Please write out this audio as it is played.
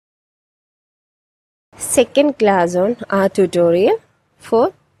Second class on our tutorial for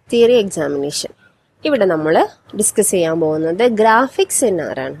theory examination. ഇവിടെ നമ്മൾ discuss ചെയ്യാൻ പോകുന്നത് ഗ്രാഫിക്സ് ഇൻ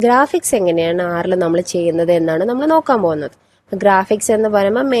ആറാണ്. ഗ്രാഫിക്സ് എങ്ങനെയാണ് ആറിൽ നമ്മൾ ചെയ്യുന്നത് എന്നാണ് നമ്മൾ നോക്കാൻ പോകുന്നത്. ഗ്രാഫിക്സ് എന്ന്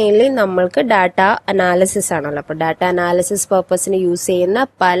പറയുമ്പോൾ മെയിൻലി നമ്മൾക്ക് ഡാറ്റ അനാലിസിസ് ആണല്ലോ. അപ്പോൾ ഡാറ്റ അനാലിസിസ് പർപ്പസിന് യൂസ് ചെയ്യുന്ന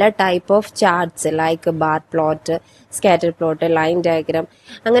പല type of charts like bar plot, scatter plot, line diagram,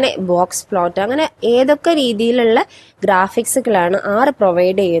 അങ്ങനെ ബോക്സ് പ്ലോട്ട്, അങ്ങനെ ഏതൊക്കെ രീതിയിലുള്ള ഗ്രാഫിക്സുകളാണ് ആറ്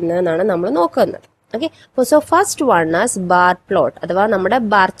പ്രൊവൈഡ് ചെയ്യുന്നതെന്നാണ് നമ്മൾ നോക്കുന്നത്. Okay, so first one as bar plot അഥവാ നമ്മുടെ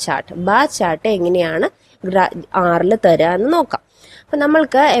ബാർ ചാർട്ട്. ബാർ ചാർട്ട് എങ്ങനെയാണ് ആറിൽ തരിക എന്ന് നോക്കാം. അപ്പൊ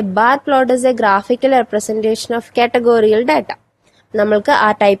നമ്മൾക്ക് A bar plot is A graphical representation of കാറ്റഗോറിയൽ data. നമ്മൾക്ക് ആ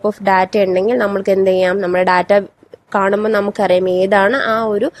ടൈപ്പ് ഓഫ് ഡാറ്റ ഉണ്ടെങ്കിൽ നമ്മൾക്ക് എന്ത് ചെയ്യാം, നമ്മുടെ ഡാറ്റ കാണുമ്പോൾ നമുക്കറിയാം ഏതാണ് ആ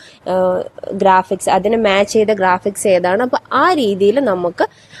ഒരു ഗ്രാഫിക്സ്, അതിന് മാച്ച് ചെയ്ത ഗ്രാഫിക്സ് ഏതാണ്. അപ്പൊ ആ രീതിയിൽ നമുക്ക്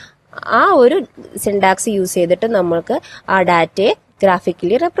ആ ഒരു സിൻടാക്സ് യൂസ് ചെയ്തിട്ട് നമ്മൾക്ക് ആ ഡാറ്റയെ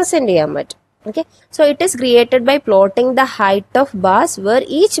ഗ്രാഫിക്കലി റെപ്രസെന്റ് ചെയ്യാൻ പറ്റും. Okay, so it is created by plotting the height of bars where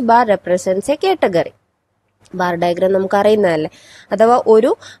each bar represents a category. Bar diagram നമുക്ക് അറിയുന്നതല്ലേ, അഥവാ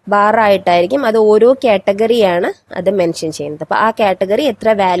ഒരു ബാർ ആയിട്ടായിരിക്കും അത് ഓരോ കാറ്റഗറിയാണ് അത് മെൻഷൻ ചെയ്യുന്നത്. അപ്പൊ ആ കാറ്റഗറി എത്ര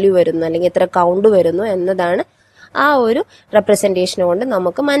വാല്യൂ വരുന്നു അല്ലെങ്കിൽ എത്ര കൗണ്ട് വരുന്നു എന്നതാണ് ആ ഒരു റെപ്രസെന്റേഷൻ കൊണ്ട്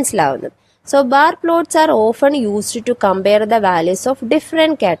നമുക്ക് മനസ്സിലാവുന്നത്. So bar plots are often used to compare the values of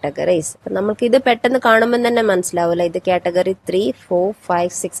different categories. നമുക്ക് ഇത് പെട്ടെന്ന് കാണുമ്പോൾ തന്നെ മനസ്സിലാവില്ല, ഇത് കാറ്റഗറി 3, 4,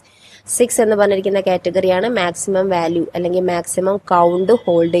 5, 6 എന്ന് പറഞ്ഞിരിക്കുന്ന കാറ്റഗറിയാണ് മാക്സിമം വാല്യൂ അല്ലെങ്കിൽ മാക്സിമം കൗണ്ട്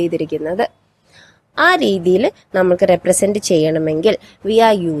ഹോൾഡ് ചെയ്തിരിക്കുന്നത്. ആ രീതിയിൽ നമുക്ക് റെപ്രസെന്റ് ചെയ്യണമെങ്കിൽ V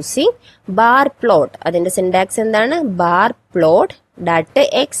are using bar plot. അതിന്റെ സിൻടാക്സ് എന്താണ്? Bar plot ഡാറ്റ്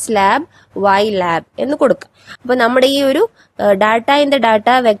X lab Y lab എന്ന് കൊടുക്കുക. അപ്പൊ നമ്മുടെ ഈ ഒരു data in the data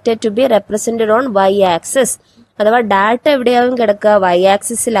vector to B represented on Y axis, അഥവാ ഡാറ്റ എവിടെയാവും കിടക്കുക? വൈ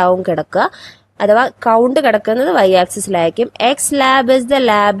ആക്സിസിലാവും കിടക്കുക, അഥവാ കൗണ്ട് കിടക്കുന്നത് Y ആക്സിസിലായിരിക്കും. X lab is the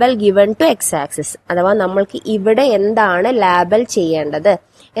label given to X axis, അഥവാ നമ്മൾക്ക് ഇവിടെ എന്താണ് ലാബൽ ചെയ്യേണ്ടത്,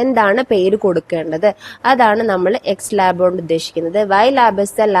 എന്താണ് പേര് കൊടുക്കേണ്ടത്, അതാണ് നമ്മൾ എക്സ് ലാബ് കൊണ്ട് ഉദ്ദേശിക്കുന്നത്. Y lab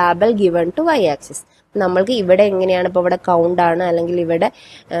is the label given to Y axis. നമ്മൾക്ക് ഇവിടെ എങ്ങനെയാണ്, ഇപ്പൊ ഇവിടെ കൗണ്ട് ആണ് അല്ലെങ്കിൽ ഇവിടെ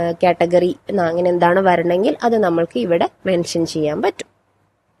കാറ്റഗറി അങ്ങനെ എന്താണ് വരണമെങ്കിൽ അത് നമ്മൾക്ക് ഇവിടെ മെൻഷൻ ചെയ്യാൻ പറ്റും.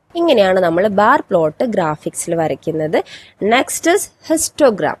 ഇങ്ങനെയാണ് നമ്മൾ ബാർ പ്ലോട്ട് ഗ്രാഫിക്സിൽ വരയ്ക്കുന്നത്. Next is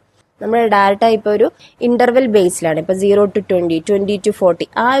histogram. നമ്മുടെ ഡാറ്റ ഇപ്പൊ ഒരു ഇന്റർവെൽ ബേസിലാണ്, ഇപ്പൊ 0 to 20, 20 to 40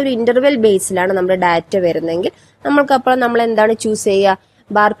 ആ ഒരു ഇന്റർവെൽ ബേസിലാണ് നമ്മുടെ ഡാറ്റ വരുന്നതെങ്കിൽ നമ്മൾക്ക് അപ്പോൾ നമ്മൾ എന്താണ് ചൂസ് ചെയ്യുക?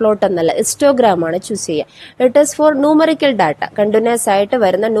 ബാർ പ്ലോട്ട് എന്നല്ല, ഹിസ്റ്റോഗ്രാം ആണ് ചൂസ് ചെയ്യുക. It is four numerical data. Continuous ആയിട്ട്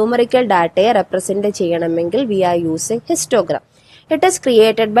വരുന്ന ന്യൂമറിക്കൽ ഡാറ്റയെ റെപ്രസെന്റ് ചെയ്യണമെങ്കിൽ V are using histogram. It is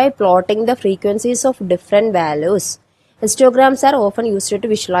created by plotting the frequencies of different values. Histograms are often used to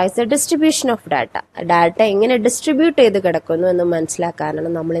visualize the distribution of data. Data എങ്ങനെ distribute ചെയ്ത് കിടക്കുന്നു എന്ന് മനസ്സിലാക്കാനാണ്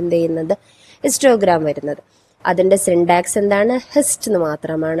നമ്മൾ എന്ത് ചെയ്യുന്നത്? ഹിസ്റ്റോഗ്രാം വരുന്നത്. അതിന്റെ സിൻടാക്സ് എന്താണ്? ഹിസ്റ്റ് എന്ന്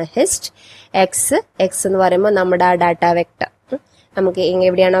മാത്രമാണ്. ഹിസ്റ്റ് എക്സ് എന്ന് പറയുമ്പോൾ നമ്മുടെ ആ ഡാറ്റ വെക്ടർ, നമുക്ക്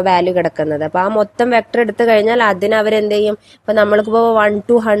എവിടെയാണോ വാല്യൂ കിടക്കുന്നത് അപ്പൊ ആ മൊത്തം വെക്ടർ എടുത്തു കഴിഞ്ഞാൽ അതിന് അവരെന്ത് ചെയ്യും? ഇപ്പൊ നമ്മൾക്കിപ്പോ 1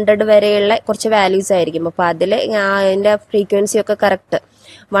 to 100 വരെയുള്ള കുറച്ച് വാല്യൂസ് ആയിരിക്കും. അപ്പൊ അതില് അതിന്റെ ഫ്രീക്വൻസി ഒക്കെ കറക്റ്റ്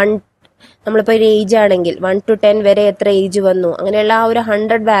നമ്മളിപ്പോ ഒരു ഏജ് ആണെങ്കിൽ 1 to 10 വരെ എത്ര ഏജ് വന്നു, അങ്ങനെയുള്ള ആ ഒരു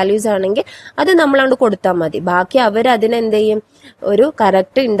 100 വാല്യൂസ് ആണെങ്കിൽ അത് നമ്മളോട് കൊടുത്താൽ മതി. ബാക്കി അവർ അതിനെന്ത് ചെയ്യും? ഒരു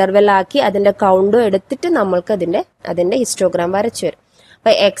കറക്റ്റ് ഇന്റർവെൽ ആക്കി അതിന്റെ കൗണ്ടും എടുത്തിട്ട് നമ്മൾക്ക് അതിന്റെ ഹിസ്റ്റോഗ്രാം വരച്ചു വരും.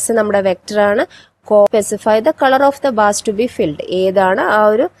 അപ്പൊ എക്സ് നമ്മുടെ വെക്ടർ ആണ്. Specify the colour of the bars to be filled. ഏതാണ് ആ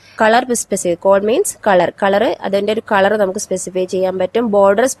ഒരു colour specify? Code means colour അതിന്റെ ഒരു കളർ നമുക്ക് സ്പെസിഫൈ ചെയ്യാൻ പറ്റും.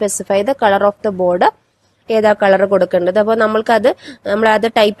 Border specify the colour of the border, ഏതാ കളർ കൊടുക്കേണ്ടത്. അപ്പോൾ നമ്മളത്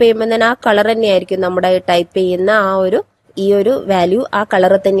ടൈപ്പ് ചെയ്യുമ്പോൾ തന്നെ ആ കളർ തന്നെയായിരിക്കും നമ്മുടെ ടൈപ്പ് ചെയ്യുന്ന ഈ ഒരു വാല്യൂ ആ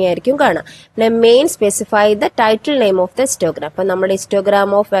കളർ തന്നെയായിരിക്കും കാണാം. പിന്നെ main specify the title name of the histogram. അപ്പൊ നമ്മുടെ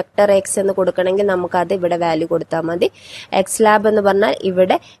ഹിസ്റ്റോഗ്രാം ഓഫ് വെക്ടർ എക്സ് എന്ന് കൊടുക്കണമെങ്കിൽ നമുക്ക് അത് ഇവിടെ വാല്യൂ കൊടുത്താൽ മതി. എക്സ് ലാബ് എന്ന് പറഞ്ഞാൽ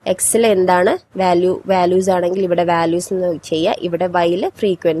ഇവിടെ എക്സിൽ എന്താണ് വാല്യൂസ് ആണെങ്കിൽ ഇവിടെ വാല്യൂസ് എന്ന് ചെയ്യുക, ഇവിടെ വൈയിൽ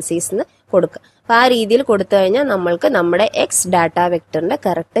ഫ്രീക്വൻസീസ് എന്ന് കൊടുക്കുക. അപ്പൊ ആ രീതിയിൽ കൊടുത്തു കഴിഞ്ഞാൽ നമ്മൾക്ക് നമ്മുടെ എക്സ് ഡാറ്റ വെക്ടറിന്റെ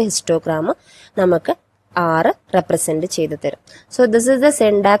കറക്റ്റ് ഹിസ്റ്റോഗ്രാം നമുക്ക് 6 റെപ്രസെന്റ് ചെയ്തു തരും. So this is the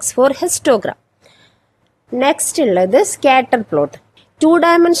syntax four histogram. Next ഉള്ളത് സ്കാറ്റർ പ്ലോട്ട്. 2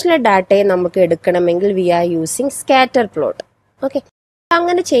 ഡയമെൻഷണൽ ഡാറ്റയെ നമുക്ക് എടുക്കണമെങ്കിൽ V are using scatter plot. Okay,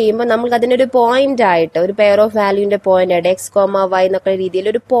 അങ്ങനെ ചെയ്യുമ്പോൾ നമുക്ക് അതിനൊരു പോയിന്റ് ആയിട്ട് ഒരു പെയർ ഓഫ് വാല്യൂന്റെ പോയിന്റ് ആയിട്ട് എക്സ് കോമ വൈ എന്നൊക്കെ രീതിയിൽ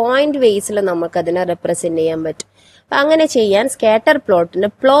ഒരു പോയിന്റ് ബേസിൽ നമുക്ക് അതിനെ റെപ്രസെന്റ് ചെയ്യാൻ പറ്റും. അപ്പൊ അങ്ങനെ ചെയ്യാൻ സ്കാറ്റർ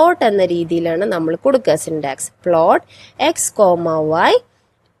പ്ലോട്ടിന് പ്ലോട്ട് എന്ന രീതിയിലാണ് നമ്മൾ കൊടുക്കുക syntax. Plot X comma Y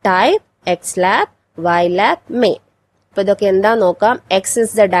type X lab y lab main. അപ്പൊ ഇതൊക്കെ എന്താ നോക്കാം. X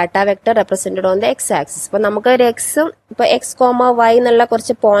is the data vector represented on the X axis. അപ്പൊ നമുക്ക് ഒരു എക്സും ഇപ്പൊ എക്സ് കോമ വൈ എന്നുള്ള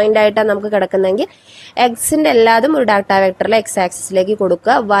കുറച്ച് പോയിന്റ് ആയിട്ടാണ് നമുക്ക് കിടക്കുന്നെങ്കിൽ എക്സിന്റെ എല്ലാതും ഒരു ഡാറ്റ വെക്ടറിൽ എക്സ് ആക്സിസിലേക്ക്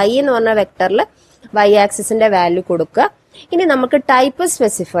കൊടുക്കുക. വൈ എന്ന് പറഞ്ഞ വെക്ടറിൽ വൈ ആക്സിസിന്റെ വാല്യൂ കൊടുക്കുക. ഇനി നമുക്ക് ടൈപ്പ്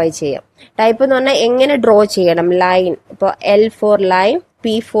സ്പെസിഫൈ ചെയ്യാം. ടൈപ്പ് എന്ന് പറഞ്ഞാൽ എങ്ങനെ ഡ്രോ ചെയ്യണം. ലൈൻ, ഇപ്പോൾ L four line,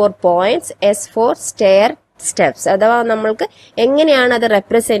 P four points, S four stair steps, അഥവാ നമ്മൾക്ക് എങ്ങനെയാണ് അത്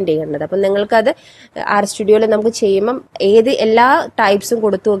റെപ്രസെന്റ് ചെയ്യേണ്ടത്. അപ്പം നിങ്ങൾക്കത് ആർ സ്റ്റുഡിയോയിൽ നമുക്ക് ചെയ്യുമ്പം എല്ലാ ടൈപ്സും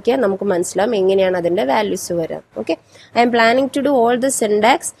കൊടുത്തു നോക്കിയാൽ നമുക്ക് മനസ്സിലാവും എങ്ങനെയാണ് അതിന്റെ വാല്യൂസ് വരിക. Okay, I M planning to do all the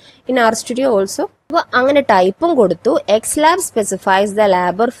syntax in R studio also. അപ്പോൾ അങ്ങനെ ടൈപ്പും കൊടുത്തു. X lab specifies the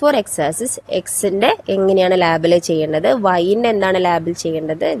labour four എക്സാസിസ്. എക്സിന്റെ എങ്ങനെയാണ് ലാബിൽ ചെയ്യേണ്ടത്, വൈന്റെ എന്താണ് ലാബിൽ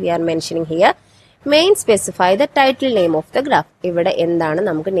ചെയ്യേണ്ടത്, V R mentioning here. Main specify the title name of the graph. ഇവിടെ എന്താണ്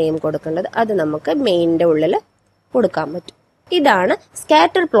നമുക്ക് നെയിം കൊടുക്കേണ്ടത് അത് നമുക്ക് മെയിനിന്റെ ഉള്ളിൽ കൊടുക്കാൻ പറ്റും. ഇതാണ്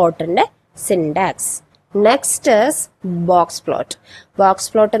scatter പ്ലോട്ടിന്റെ syntax. Next box plot. Box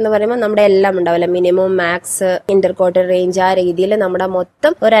plot എന്ന് പറയുമ്പോൾ നമ്മുടെ എല്ലാം ഉണ്ടാവില്ല, മിനിമം, മാക്സ്, ഇന്റർകോട്ടർ റേഞ്ച്, ആ രീതിയിൽ നമ്മുടെ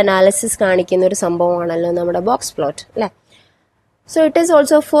മൊത്തം ഒരു അനാലിസിസ് കാണിക്കുന്ന ഒരു സംഭവമാണല്ലോ നമ്മുടെ ബോക്സ് പ്ലോട്ട്, അല്ലെ. So it is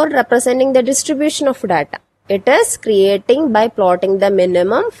also for representing the distribution of data. It is creating by plotting the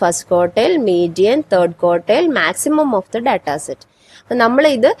minimum, first quartile, median, third quartile, maximum of the data set. അപ്പം നമ്മൾ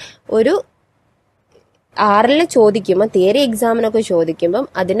ഇത് ഒരു ആറിൽ ചോദിക്കുമ്പോൾ, തിയറി എക്സാമിനൊക്കെ ചോദിക്കുമ്പം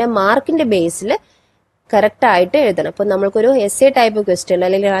അതിന്റെ മാർക്കിന്റെ ബേസിൽ കറക്റ്റ് ആയിട്ട് എഴുതണം. അപ്പോൾ നമ്മൾക്കൊരു എസ് എ ടൈപ്പ് ക്വസ്റ്റ്യൻ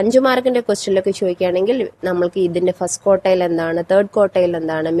അല്ലെങ്കിൽ 5 മാർക്കിന്റെ ക്വസ്റ്റ്യനിലൊക്കെ ചോദിക്കുകയാണെങ്കിൽ നമ്മൾക്ക് ഇതിന്റെ ഫസ്റ്റ് ക്വാർട്ടൈൽ എന്താണ്, തേർഡ് ക്വാർട്ടൈൽ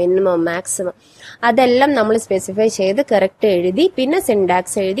എന്താണ്, മിനിമം, മാക്സിമം, അതെല്ലാം നമ്മൾ സ്പെസിഫൈ ചെയ്ത് കറക്റ്റ് എഴുതി പിന്നെ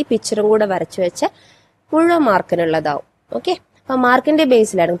സിൻടാക്സ് എഴുതി പിക്ചറും കൂടെ വരച്ചു വെച്ച മുഴുവൻ മാർക്കിനുള്ളതാവും. ഓക്കെ, അപ്പൊ മാർക്കിന്റെ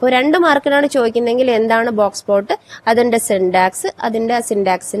ബേസിലാണ്. ഇപ്പോൾ 2 മാർക്കിനാണ് ചോദിക്കുന്നതെങ്കിൽ എന്താണ് ബോക്സ് പ്ലോട്ട്, അതിന്റെ സിൻടാക്സ്, അതിന്റെ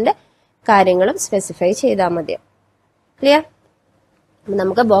സിൻടാക്സിന്റെ കാര്യങ്ങളും സ്പെസിഫൈ ചെയ്താൽ മതിയാവും. ക്ലിയർ?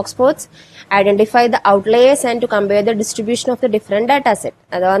 നമുക്ക് box plots identify the outliers and to compare the distribution of the different data set.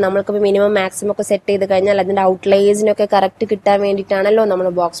 അഥവാ നമ്മൾക്ക് മിനിമം, മാക്സിമം ഒക്കെ സെറ്റ് ചെയ്ത് കഴിഞ്ഞാൽ അതിന്റെ ഔട്ട്ലേയേഴ്സിനൊക്കെ കറക്റ്റ് കിട്ടാൻ വേണ്ടിയിട്ടാണല്ലോ നമ്മൾ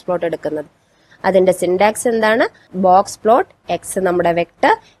ബോക്സ് പ്ലോട്ട് എടുക്കുന്നത്. അതിന്റെ സിൻടാക്സ് എന്താണ്? ബോക്സ് പ്ലോട്ട്, എക്സ് നമ്മുടെ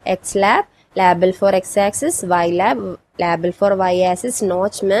vector, X lab, label for x-axis, y-lab, label for y-axis,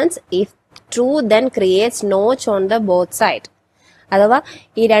 notch means if true then creates notch on the both side. അഥവാ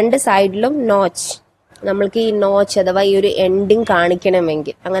ഈ 2 സൈഡിലും നോച്ച്, നമ്മൾക്ക് ഈ നോച്ച് അഥവാ ഈ ഒരു എൻഡിങ്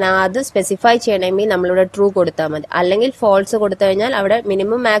കാണിക്കണമെങ്കിൽ, അങ്ങനെ അത് സ്പെസിഫൈ ചെയ്യണമെങ്കിൽ നമ്മളിവിടെ ട്രൂ കൊടുത്താൽ മതി. അല്ലെങ്കിൽ ഫോൾസ് കൊടുത്തു കഴിഞ്ഞാൽ അവിടെ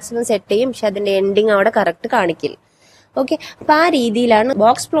മിനിമം, മാക്സിമം സെറ്റ് ചെയ്യും, പക്ഷെ അതിന്റെ എൻഡിങ് അവിടെ കറക്റ്റ് കാണിക്കില്ല. ഓക്കെ, അപ്പൊ ആ രീതിയിലാണ്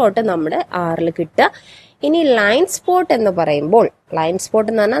ബോക്സ് പ്ലോട്ട് നമ്മുടെ ആറിൽ കിട്ടുക. ഇനി ലൈൻ സ്പോട്ട് എന്ന് പറയുമ്പോൾ, ലൈൻ സ്പോട്ട്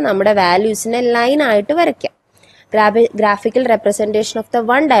എന്ന് പറഞ്ഞാൽ നമ്മുടെ വാല്യൂസിനെ ലൈൻ ആയിട്ട് വരയ്ക്കാം. Graphical representation of the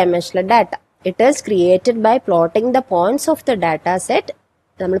one dimensional data. It is created by plotting the points of the data set.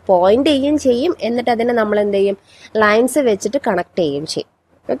 നമ്മൾ പോയിന്റ് ചെയ്യുകയും ചെയ്യും, എന്നിട്ട് അതിനെ നമ്മൾ എന്ത് ചെയ്യും, ലൈൻസ് വെച്ചിട്ട് കണക്ട് ചെയ്യുകയും ചെയ്യും.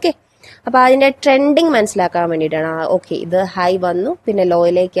 ഓക്കെ, അപ്പൊ അതിന്റെ ട്രെൻഡിങ് മനസ്സിലാക്കാൻ വേണ്ടിയിട്ടാണ്. ഓക്കെ, ഇത് ഹൈ വന്നു, പിന്നെ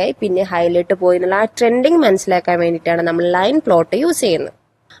ലോയിലേക്കായി, പിന്നെ ഹൈയിലോട്ട് പോയി എന്നുള്ള ആ ട്രെൻഡിങ് മനസ്സിലാക്കാൻ വേണ്ടിയിട്ടാണ് നമ്മൾ ലൈൻ പ്ലോട്ട് യൂസ് ചെയ്യുന്നത്.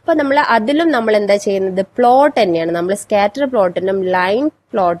 അപ്പൊ അതിലും നമ്മൾ എന്താ ചെയ്യുന്നത്, പ്ലോട്ട് തന്നെയാണ്. നമ്മൾ സ്കാറ്റർ പ്ലോട്ടിനും ലൈൻ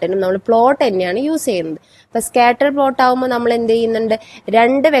പ്ലോട്ടിനും നമ്മൾ പ്ലോട്ട് തന്നെയാണ് യൂസ് ചെയ്യുന്നത്. അപ്പൊ സ്കാറ്റർ പ്ലോട്ട് ആകുമ്പോൾ നമ്മൾ എന്ത് ചെയ്യുന്നുണ്ട്,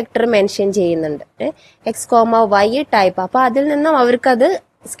 2 വെക്ടർ മെൻഷൻ ചെയ്യുന്നുണ്ട്, എക്സ് കോമ വൈ ടൈപ്പ്. അപ്പൊ അതിൽ നിന്നും അവർക്കത്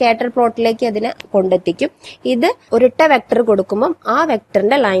സ്കാറ്റർ പ്ലോട്ടിലേക്ക് അതിനെ കൊണ്ടെത്തിക്കും. ഇത് ഒരിട്ട വെക്ടർ കൊടുക്കുമ്പോൾ ആ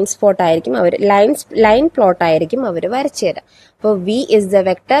വെക്ടറിന്റെ ലൈൻ സ്പോട്ട് ആയിരിക്കും അവർ ലൈൻ പ്ലോട്ട് ആയിരിക്കും അവർ വരച്ചു തരാം. അപ്പോൾ V is the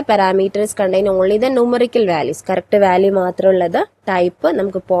vector, parameters contain only the numerical values, correct value മാത്രമുള്ളത്. Type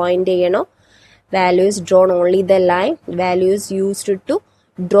നമുക്ക് പോയിന്റ് ചെയ്യണോ, values drone only the line, values used to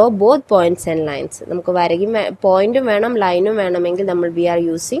draw both points and lines. നമുക്ക് വരയും പോയിന്റും വേണം ലൈനും വേണമെങ്കിൽ നമ്മൾ V are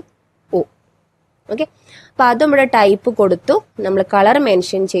using oh. Okay, അപ്പൊ അതും ഇവിടെ ടൈപ്പ് കൊടുത്തു, നമ്മൾ കളർ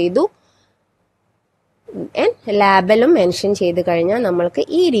മെൻഷൻ ചെയ്തു, ലാബലും മെൻഷൻ ചെയ്ത് കഴിഞ്ഞാൽ നമ്മൾക്ക്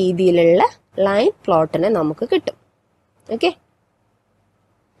ഈ രീതിയിലുള്ള ലൈൻ പ്ലോട്ടിനെ നമുക്ക് കിട്ടും. Okay,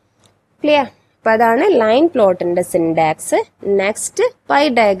 clear? അപ്പൊ അതാണ് line പ്ലോട്ടിന്റെ syntax. Next pi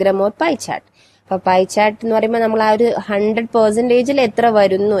diagram or pie chart. അപ്പൊ പൈ ചാർട്ട് എന്ന് പറയുമ്പോൾ നമ്മൾ ആ ഒരു 100% എത്ര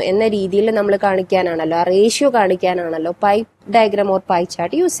വരുന്നു എന്ന രീതിയിൽ നമ്മൾ കാണിക്കാനാണല്ലോ, ആ ratio കാണിക്കാനാണല്ലോ pi diagram or pie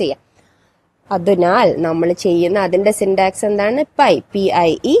chart use ചെയ്യാം. അതിനാൽ നമ്മൾ ചെയ്യുന്ന അതിന്റെ സിൻടാക്സ് എന്താണ്? Pi,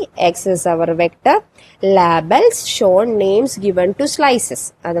 PIE, X is our vector, labels Sean names given to slices.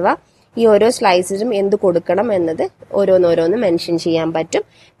 അഥവാ ഈ ഓരോ സ്ലൈസിലും എന്ത് കൊടുക്കണം എന്നത് ഓരോന്നോരോന്ന് മെൻഷൻ ചെയ്യാൻ പറ്റും.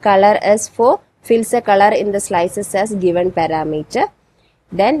 Colour S four fils A colour in the slices as given parameter.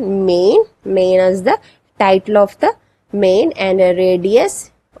 Then main as the title of the main and radius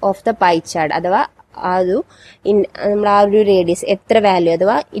of the pie chart. അഥവാ നമ്മൾ ആ ഒരു റേഡിയസ് എത്ര വാല്യൂ,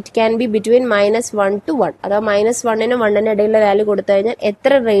 അഥവാ it can be between -1 to 1, അഥവാ -1നും 1നും ഇടയിലുള്ള value കൊടുത്തു കഴിഞ്ഞാൽ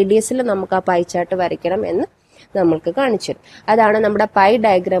എത്ര റേഡിയസിൽ നമുക്ക് ആ പൈ ചാർട്ട് വരയ്ക്കണം എന്ന് നമ്മൾക്ക് കാണിച്ചു തരും. അതാണ് നമ്മുടെ pi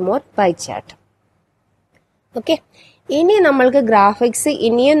diagram or pie chart. Okay, ഇനി നമ്മൾക്ക് ഗ്രാഫിക്സ്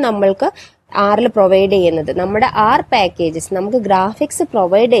ഇനിയും നമ്മൾക്ക് ആറിൽ പ്രൊവൈഡ് ചെയ്യുന്നത് നമ്മുടെ പാക്കേജസ്, നമുക്ക് ഗ്രാഫിക്സ്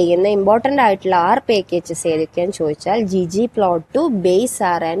പ്രൊവൈഡ് ചെയ്യുന്ന ഇമ്പോർട്ടന്റ് ആയിട്ടുള്ള പാക്കേജസ് ഏതൊക്കെയാന്ന് ചോദിച്ചാൽ ggplot2, base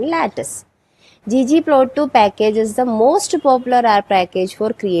R and lattice. ggplot2 package is the most popular R package for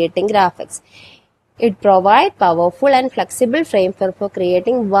creating graphics. It provides powerful and flexible framework for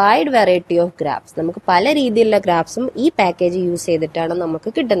creating wide variety of graphs. നമുക്ക് പല രീതിയിലുള്ള ഗ്രാഫ്സും ഈ package use ചെയ്തിട്ടാണ്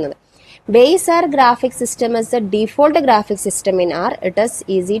നമുക്ക് കിട്ടുന്നത്. Base R graphic system is the default graphic system in R. It is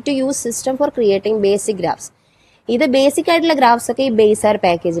easy to use system for creating basic graphs. ഇത് basic ആയിട്ടുള്ള graphs ഒക്കെ ഈ ബേസ് ആർ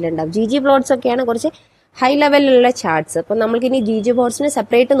പാക്കേജിൽ ഉണ്ടാവും. ജി പ്ലോട്ട്സ് ഒക്കെയാണ് കുറച്ച് ഹൈ ലെവലിലുള്ള ചാർട്ട്സ്. അപ്പം നമ്മൾക്ക് ഇനി ജി പ്ലോട്ട്സിന്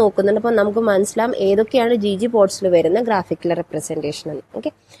സെപ്പറേറ്റ് നോക്കുന്നുണ്ട്. അപ്പം നമുക്ക് മനസ്സിലാവും ഏതൊക്കെയാണ് ജി പ്ലോട്ട്സിൽ വരുന്ന ഗ്രാഫിക്കൽ റെപ്രസെൻറ്റേഷൻ എന്ന്.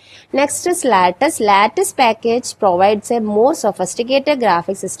 Okay, next is latus. Latus package provides A more sophisticated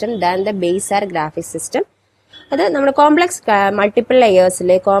graphic system than the base R graphic system. അത് നമ്മുടെ കോംപ്ലക്സ് മൾട്ടിപ്പിൾ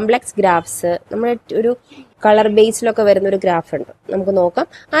ലെയേഴ്സിലെ കോംപ്ലക്സ് ഗ്രാഫ്സ്, നമ്മുടെ ഒരു കളർ ബേസിലൊക്കെ വരുന്ന ഒരു ഗ്രാഫ് ഉണ്ട്, നമുക്ക് നോക്കാം.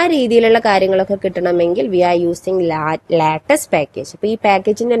 ആ രീതിയിലുള്ള കാര്യങ്ങളൊക്കെ കിട്ടണമെങ്കിൽ V are using latus package. അപ്പോൾ ഈ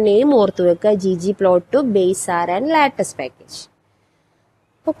പാക്കേജിന്റെ നെയിം ഓർത്തു വെക്കുക, ggplot2 base R and latus package.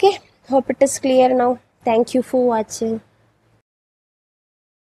 Okay, hope it is clear now. Thank you for watching.